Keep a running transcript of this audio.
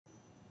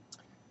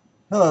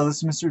Hello,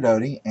 this is Mr.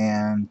 Doty,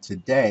 and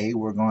today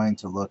we're going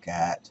to look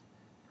at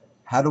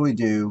how do we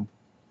do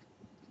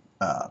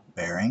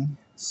bearing,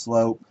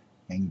 slope,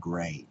 and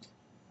grade.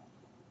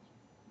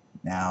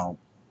 Now,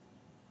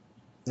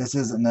 this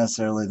isn't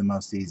necessarily the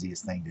most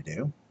easiest thing to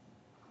do,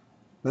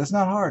 but it's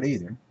not hard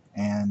either,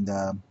 and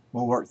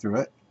we'll work through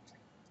it.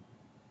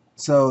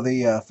 So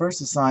the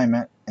first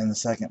assignment in the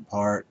second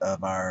part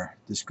of our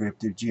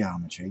Descriptive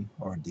Geometry,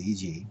 or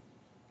DG,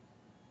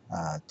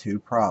 two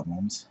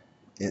problems.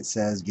 It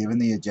says, given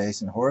the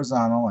adjacent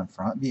horizontal and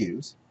front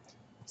views,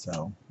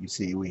 so you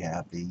see we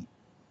have the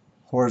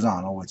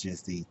horizontal, which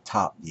is the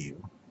top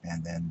view,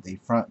 and then the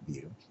front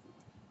view.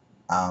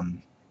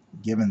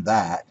 Given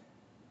that,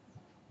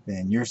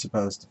 then you're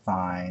supposed to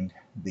find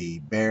the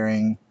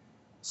bearing,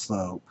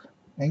 slope,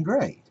 and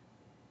grade.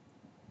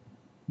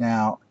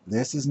 Now,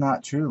 this is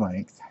not true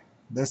length.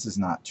 This is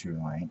not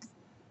true length.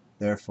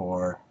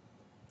 Therefore,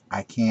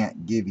 I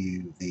can't give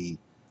you the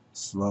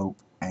slope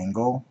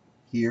angle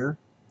here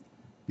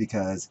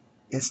because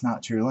it's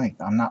not true length.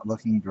 I'm not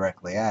looking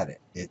directly at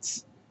it.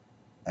 It's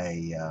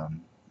a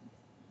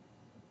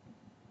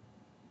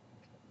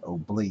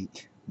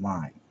oblique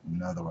line.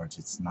 In other words,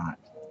 it's not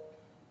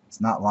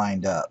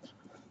lined up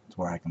to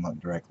where I can look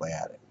directly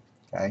at it.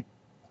 Okay,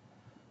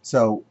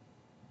 so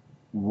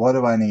what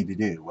do I need to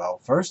do? Well,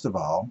 first of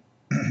all,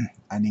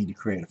 I need to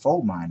create a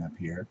fold line up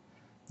here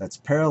that's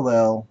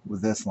parallel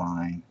with this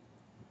line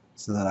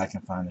so that I can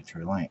find the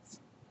true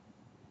length.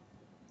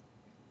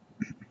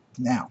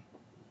 Now,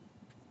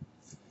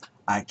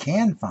 I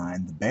can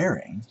find the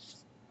bearing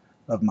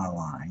of my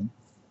line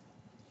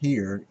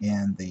here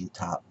in the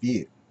top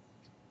view.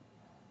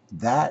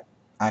 That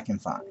I can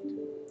find.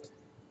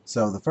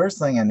 So the first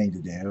thing I need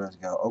to do is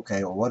go,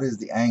 okay, well, what is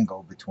the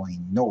angle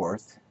between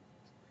north,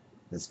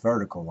 this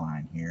vertical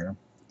line here,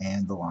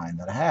 and the line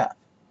that I have?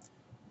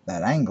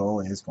 That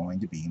angle is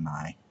going to be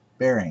my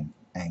bearing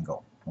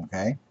angle.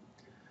 Okay,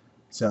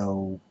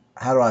 so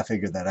how do I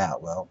figure that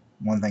out? Well,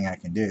 one thing I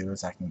can do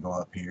is I can go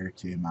up here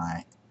to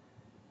my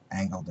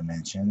angle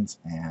dimensions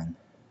and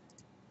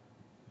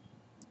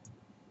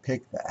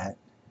pick that,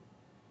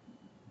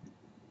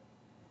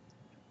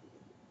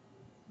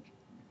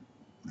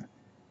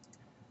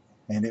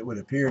 and it would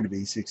appear to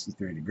be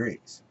 63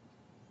 degrees.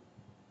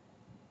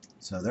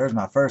 So there's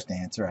my first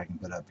answer I can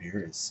put up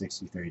here is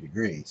 63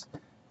 degrees.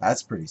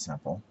 That's pretty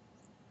simple.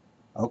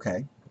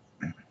 Okay,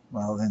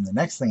 well then the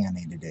next thing I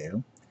need to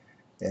do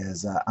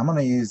is I'm going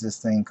to use this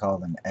thing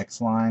called an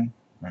X-line,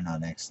 or not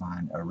an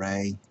X-line,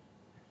 array.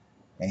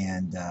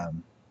 And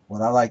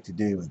what I like to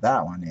do with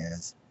that one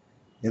is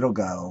it'll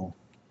go,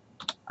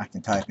 I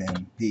can type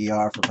in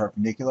PER for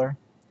perpendicular,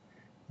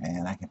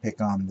 and I can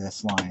pick on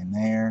this line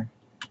there.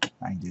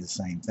 I can do the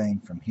same thing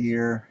from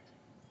here,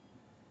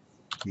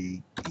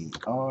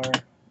 PER.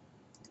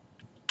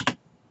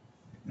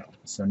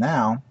 So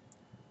now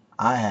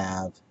I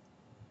have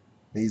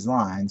these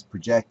lines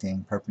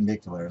projecting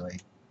perpendicularly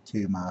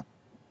to my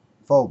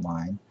fold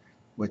line,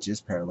 which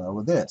is parallel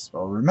with this.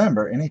 Well,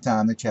 remember,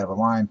 anytime that you have a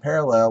line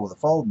parallel with a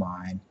fold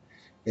line,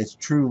 it's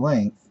true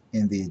length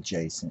in the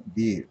adjacent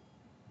view.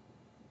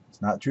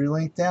 It's not true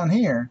length down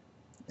here,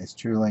 it's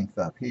true length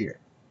up here.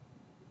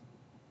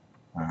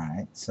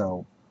 Alright,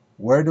 so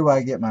where do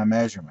I get my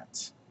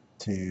measurements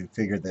to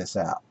figure this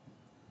out?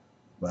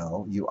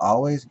 Well, you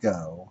always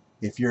go,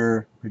 if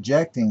you're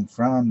projecting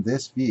from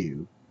this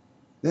view,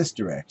 this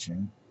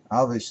direction,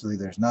 obviously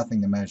there's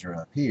nothing to measure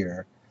up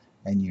here,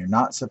 and you're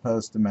not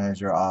supposed to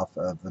measure off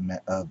of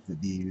the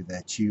view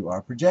that you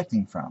are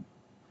projecting from.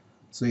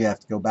 So you have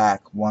to go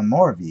back one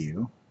more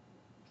view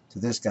to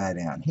this guy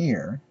down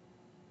here,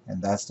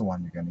 and that's the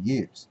one you're going to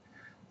use.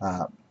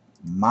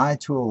 My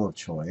tool of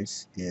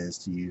choice is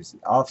to use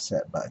the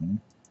offset button,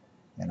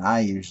 and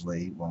I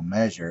usually will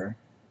measure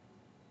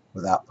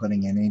without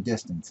putting any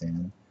distance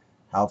in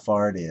how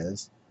far it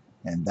is,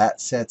 and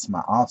that sets my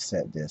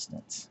offset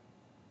distance.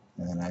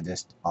 And then I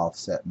just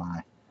offset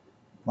my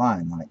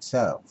line like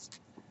so.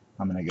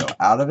 I'm going to go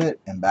out of it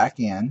and back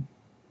in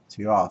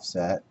to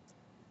offset,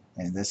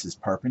 and this is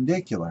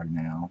perpendicular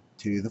now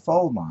to the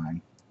fold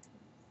line,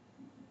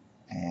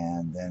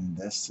 and then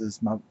this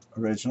is my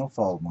original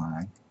fold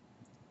line.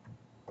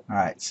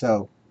 Alright,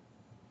 so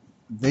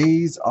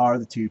these are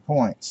the 2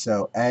 points.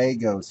 So A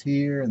goes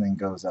here and then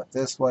goes up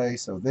this way,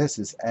 so this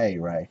is A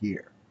right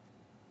here.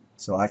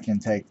 So I can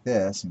take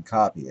this and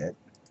copy it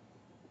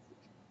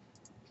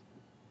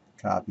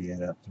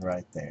up to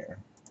right there,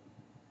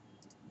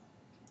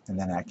 and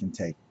then I can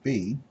take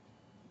B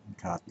and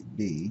copy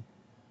B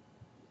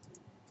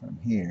from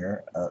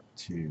here up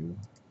to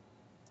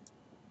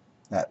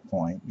that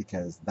point,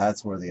 because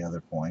that's where the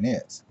other point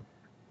is.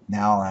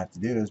 Now all I have to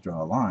do is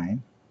draw a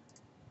line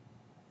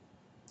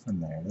from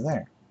there to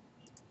there.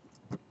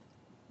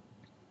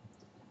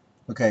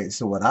 Okay,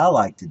 so what I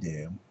like to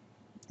do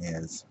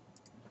is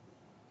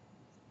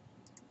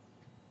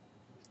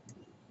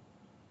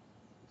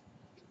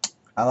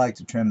I like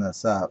to trim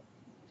this up.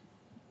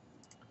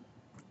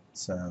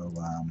 So,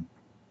 well,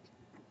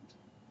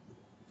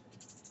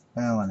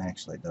 and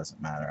actually it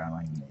doesn't matter. I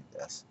don't even need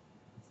this.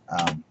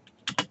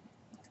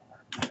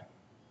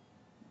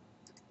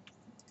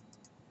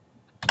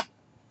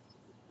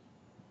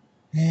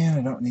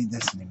 I don't need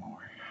this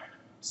anymore.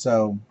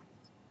 So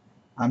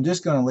I'm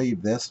just going to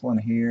leave this one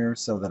here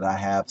so that I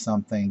have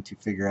something to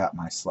figure out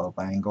my slope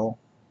angle.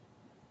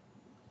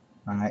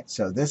 Alright,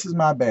 so this is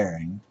my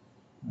bearing.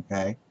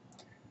 Okay,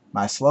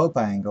 my slope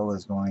angle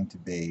is going to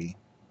be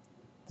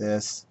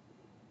this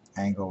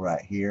angle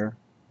right here.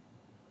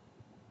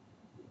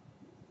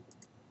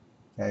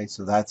 Okay,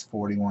 so that's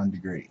 41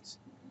 degrees.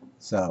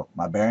 So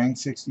my bearing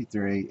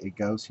 63, it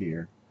goes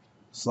here.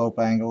 Slope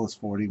angle is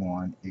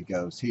 41, it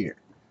goes here.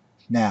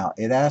 Now,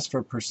 it asks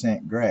for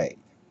percent grade.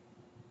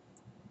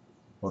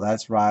 Well,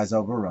 that's rise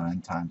over run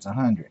times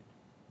 100.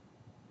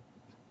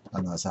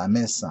 Unless I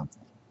missed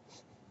something.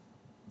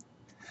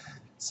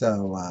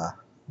 So,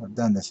 I've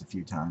done this a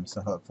few times, so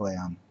hopefully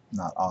I'm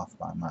not off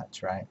by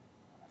much, right?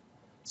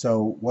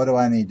 So, what do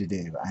I need to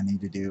do? I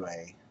need to do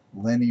a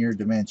linear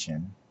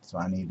dimension. So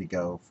I need to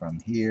go from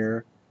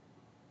here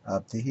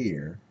up to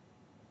here.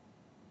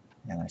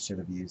 And I should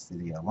have used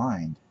the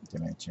aligned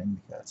dimension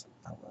because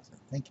I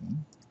wasn't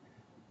thinking.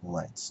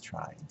 Let's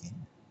try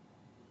again.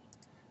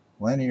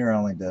 Linear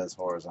only does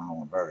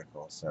horizontal and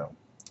vertical, so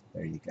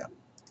there you go.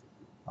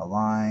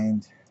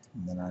 Aligned,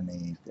 and then I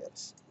need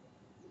this.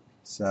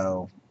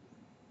 So,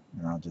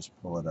 and I'll just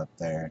pull it up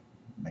there. It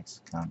makes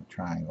kind of a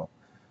triangle.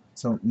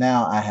 So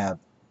now I have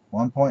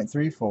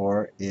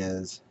 1.34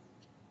 is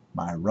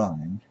my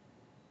run,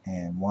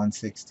 and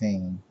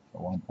 1/16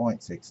 or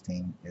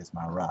 1.16 is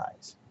my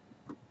rise.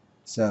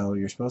 So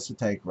you're supposed to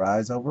take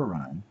rise over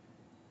run.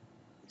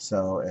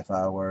 So if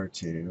I were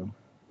to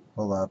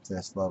pull up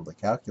this lovely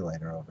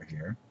calculator over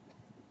here,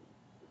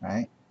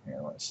 right? Here,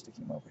 let's stick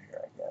him over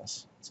here, I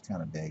guess. It's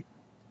kind of big.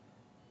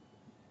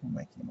 We'll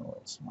make him a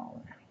little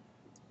smaller.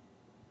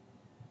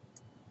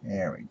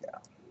 There we go.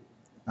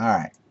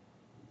 Alright.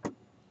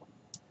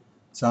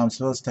 So I'm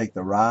supposed to take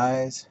the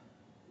rise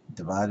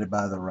divided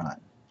by the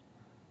run.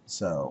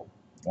 So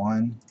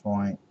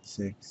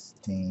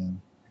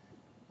 1.16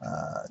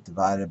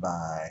 divided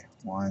by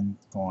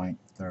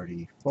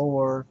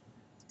 1.34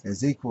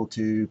 is equal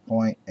to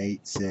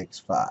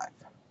 0.865,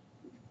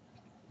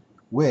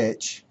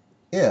 which,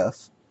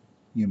 if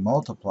you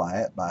multiply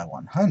it by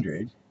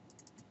 100,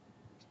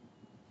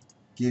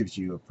 gives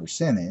you a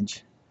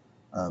percentage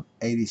of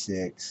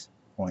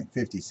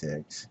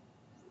 86.56,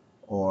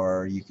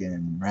 or you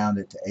can round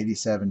it to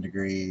 87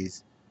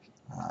 degrees.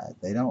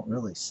 They don't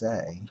really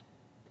say,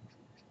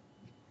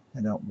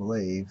 I don't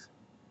believe,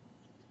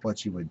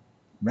 what you would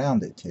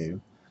round it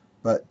to,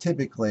 but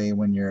typically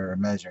when you're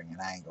measuring an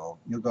angle,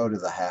 you'll go to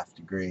the half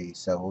degree,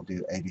 so we'll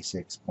do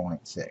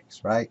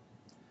 86.6, right?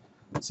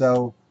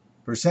 So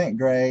percent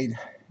grade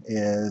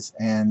is,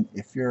 and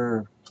if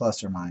you're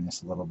plus or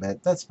minus a little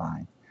bit, that's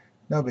fine,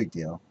 no big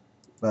deal.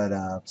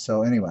 But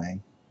so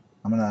anyway,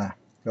 I'm gonna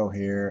go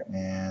here,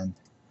 and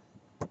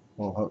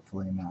well,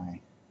 hopefully my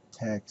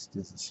text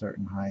is a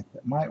certain height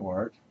that might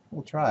work.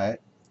 We'll try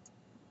it.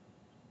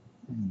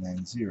 And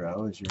then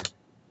 0 is your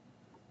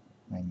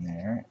thing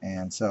there.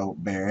 And so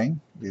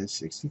bearing is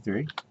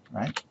 63,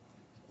 right?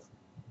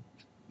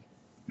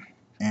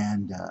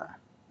 And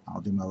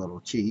I'll do my little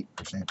cheat,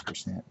 percent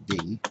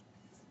D.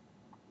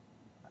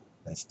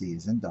 That's D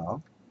as in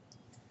dog.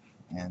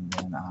 And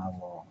then I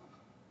will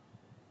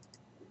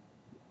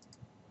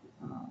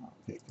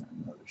pick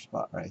another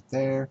spot right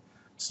there.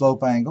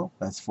 Slope angle,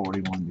 that's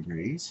 41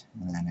 degrees.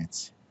 And then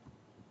it's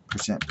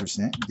percent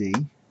D.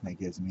 That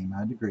gives me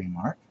my degree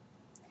mark.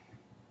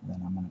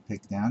 Then I'm going to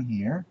pick down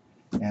here.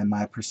 And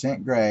my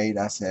percent grade,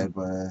 I said,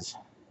 was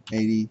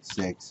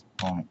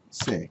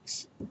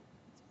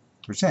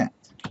 86.6%.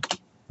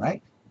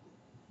 Right?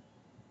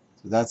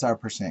 So that's our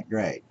percent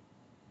grade.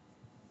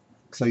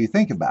 So you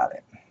think about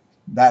it.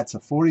 That's a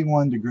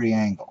 41 degree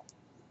angle.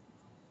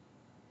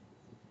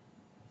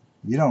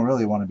 You don't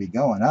really want to be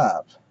going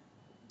up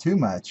too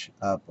much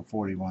up a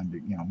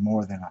 41,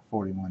 more than a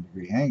 41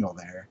 degree angle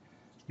there,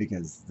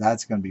 because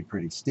that's going to be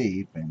pretty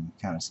steep and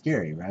kind of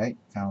scary, right?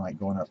 Kind of like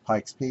going up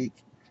Pikes Peak.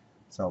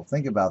 So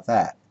think about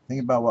that.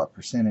 Think about what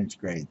percentage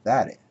grade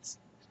that is.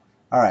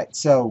 Alright,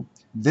 so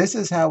this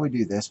is how we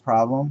do this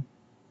problem.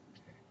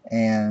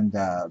 And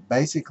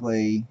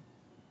basically,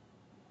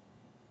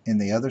 in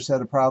the other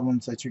set of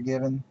problems that you're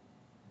given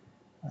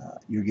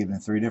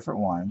 3 different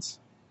ones.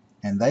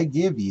 And they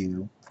give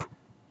you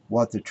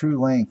what the true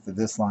length of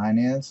this line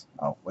is.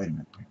 Oh, wait a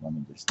minute. Let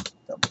me just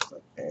double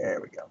click. There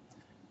we go.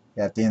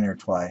 You have to enter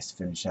twice to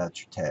finish out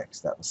your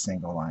text. That was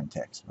single line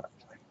text, by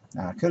the way.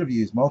 Now, I could have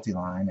used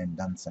multi-line and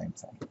done the same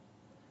thing.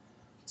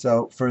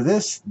 So for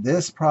this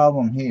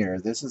problem here,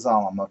 this is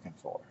all I'm looking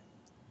for.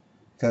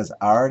 Because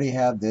I already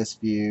have this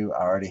view,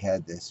 I already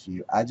had this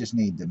view. I just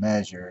need to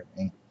measure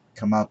and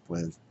come up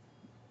with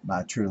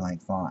my true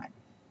length line.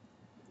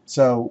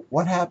 So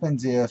what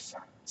happens if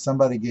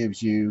somebody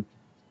gives you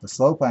the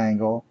slope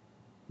angle,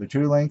 the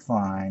true length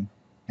line,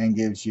 and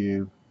gives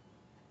you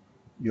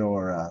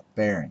your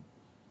bearing?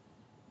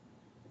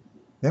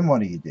 Then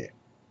what do you do?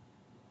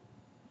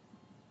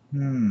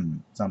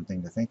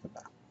 Something to think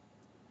about.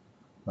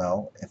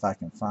 Well, if I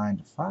can find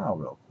a file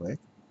real quick,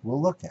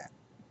 we'll look at it.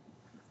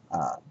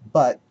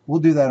 But we'll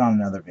do that on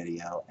another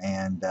video.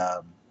 And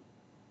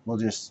we'll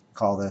just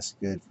call this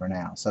good for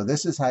now. So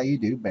this is how you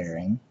do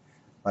bearing.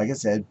 Like I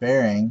said,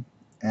 bearing.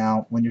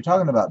 Now, when you're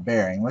talking about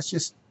bearing, let's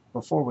just,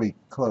 before we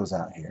close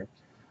out here,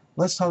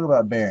 let's talk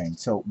about bearing.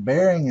 So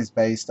bearing is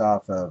based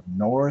off of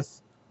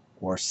north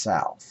or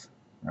south,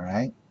 all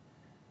right?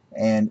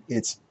 And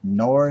it's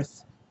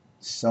north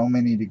so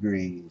many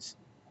degrees,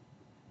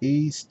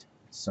 east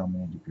so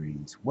many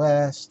degrees,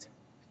 west.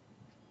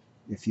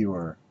 If you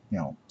were,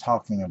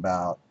 talking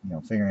about,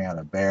 figuring out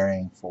a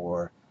bearing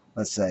for,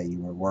 let's say you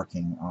were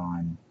working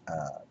on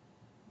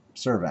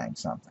surveying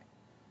something,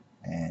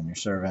 and you're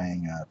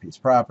surveying a piece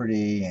of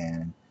property,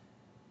 and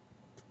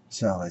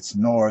so it's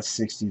north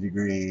 60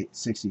 degrees,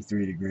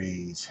 63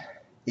 degrees,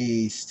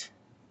 east,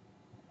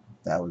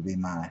 that would be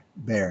my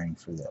bearing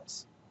for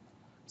this.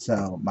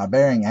 So my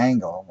bearing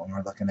angle, when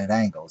we're looking at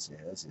angles,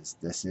 is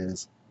this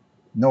is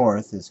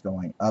north is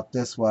going up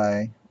this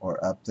way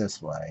or up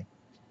this way,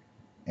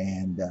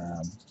 and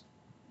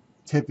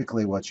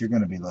typically what you're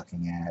going to be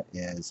looking at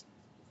is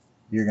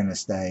you're going to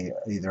stay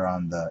either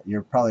on the,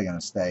 you're probably going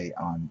to stay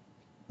on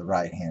the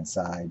right hand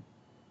side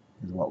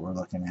is what we're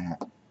looking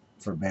at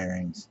for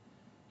bearings.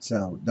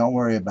 So don't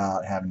worry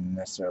about having to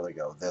necessarily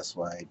go this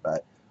way,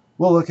 but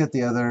we'll look at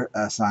the other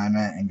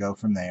assignment and go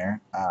from there.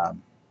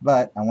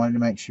 But I wanted to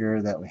make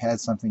sure that we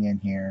had something in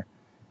here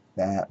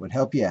that would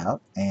help you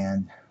out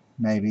and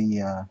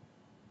maybe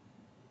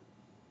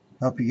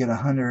help you get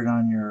 100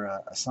 on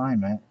your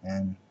assignment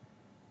and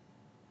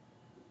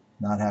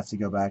not have to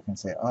go back and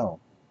say, oh,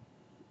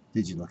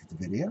 did you look at the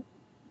video?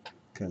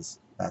 Because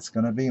that's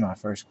going to be my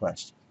first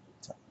question.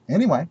 So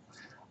anyway,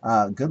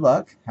 good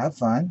luck, have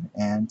fun,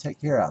 and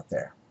take care out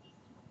there.